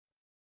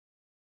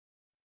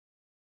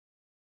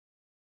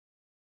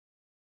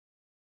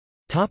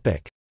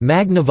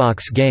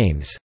Magnavox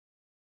games.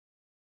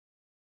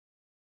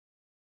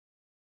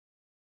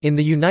 In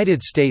the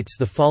United States,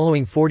 the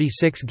following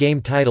 46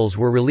 game titles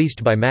were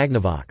released by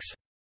Magnavox.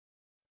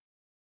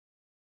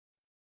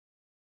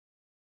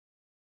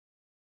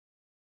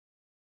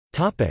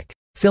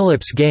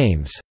 Philips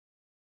games.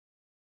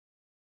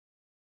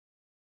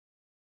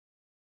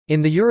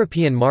 In the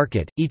European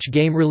market, each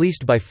game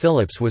released by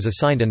Philips was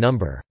assigned a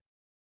number.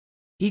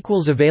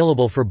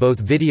 Available for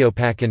both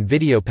Videopack and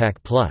Videopack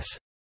Plus.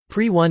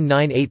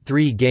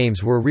 Pre-1983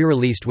 games were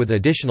re-released with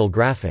additional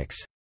graphics.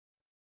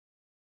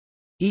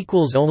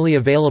 Only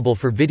available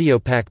for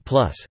Videopack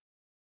Plus.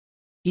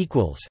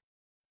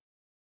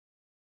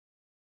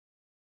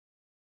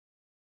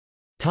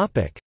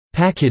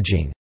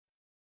 Packaging.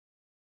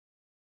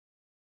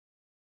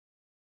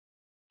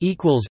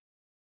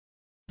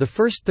 The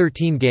first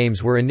 13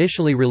 games were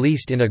initially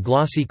released in a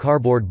glossy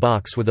cardboard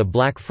box with a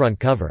black front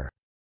cover.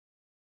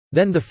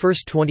 Then the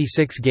first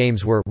 26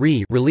 games were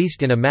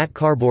re-released in a matte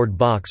cardboard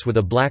box with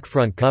a black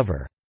front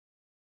cover.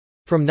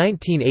 From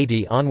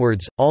 1980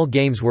 onwards, all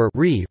games were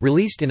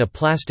re-released in a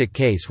plastic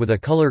case with a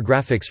color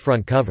graphics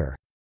front cover.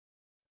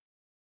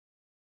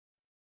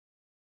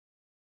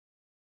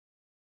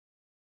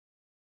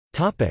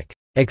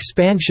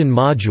 Expansion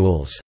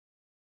modules.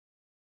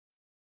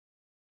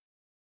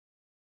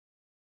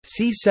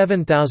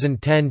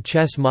 C7010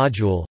 Chess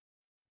Module,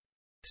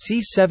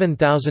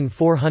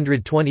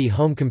 C7420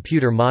 Home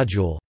Computer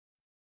Module,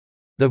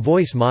 the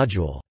Voice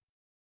Module.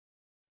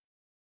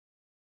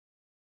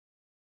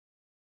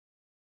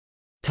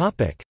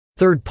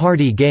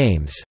 Third-party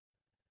games.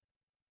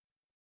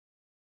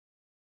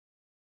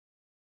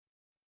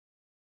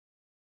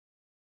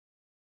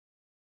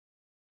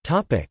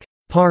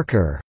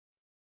 Parker,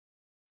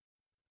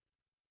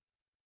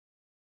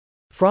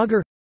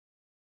 Frogger,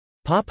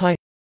 Popeye,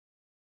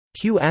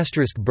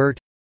 Q*Bert,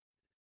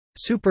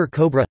 Super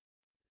Cobra,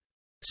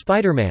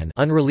 Spider-Man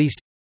unreleased,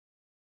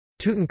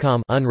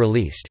 Tutankhamun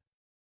unreleased.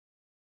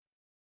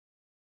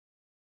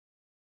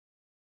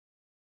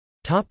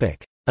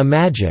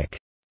 Imagic,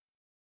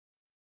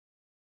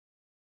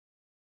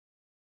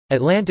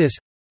 Atlantis,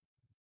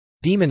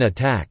 Demon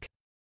Attack.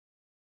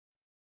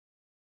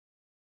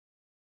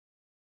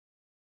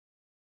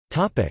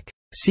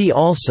 See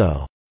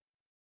also: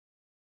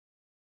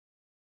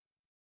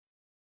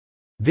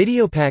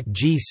 Videopack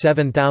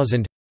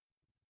G7000,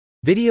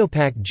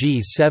 Videopack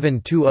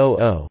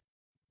G7200,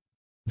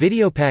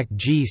 Videopack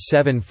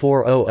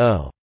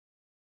G7400.